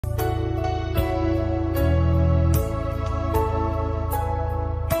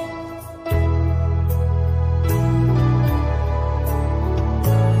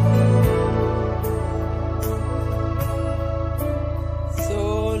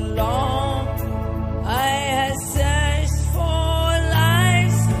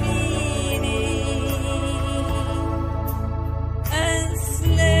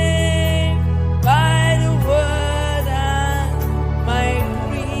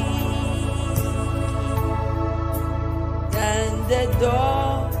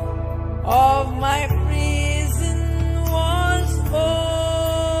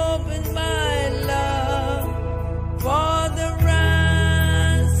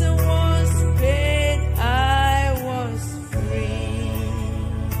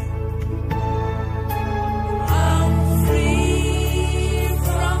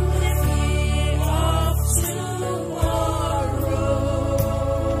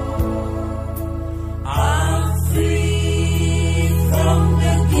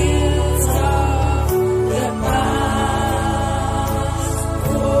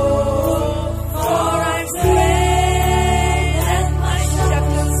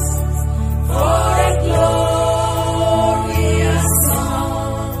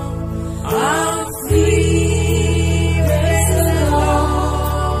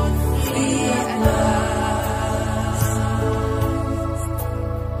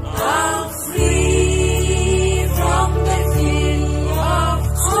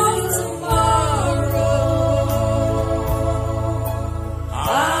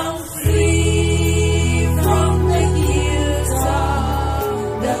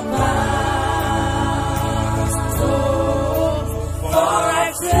the past. Oh, for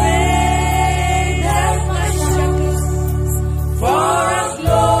I've traded my shackles for a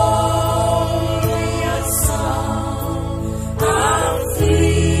glorious song. I'm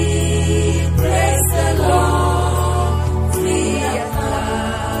free, praise the Lord, free at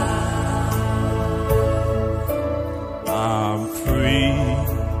last. I'm free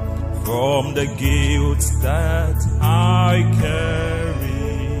from the guilt that I carried,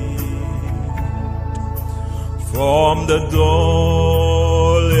 from the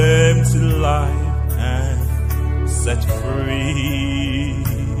dull, empty life, and set free.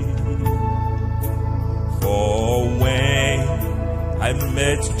 For when I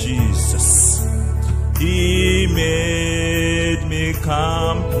met Jesus, He made me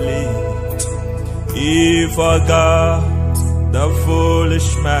complete. He forgot the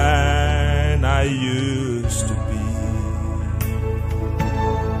foolish man I used to be.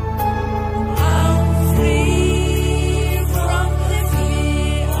 I'm free from the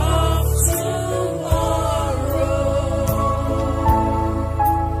fear of tomorrow.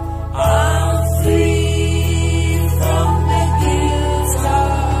 I'm free from the guilt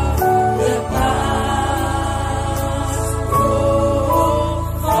of the past. Oh,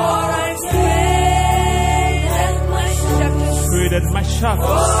 for I've traded my shackles Traded my shackles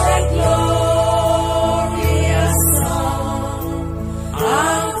for a glorious song.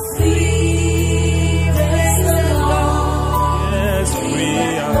 I'm free, praise the Lord. yes, free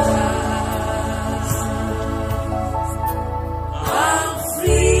at last. I'm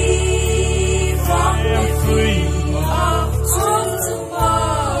free from the fear of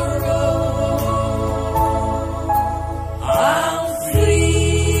tomorrow. I'm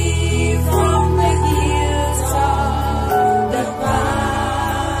free from the guilt of the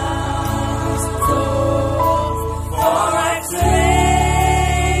past. Oh, for I've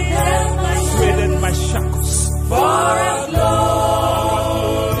traded my traded my shackles for a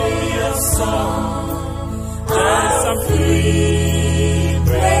glorious song. yes, I'm Free,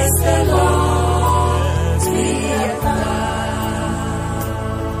 praise the Lord, yes, free at last.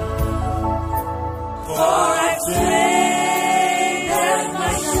 For I've traded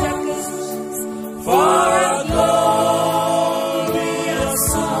my shackles for a glorious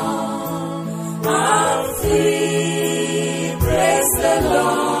song. I'm free, praise the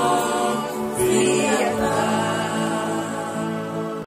Lord.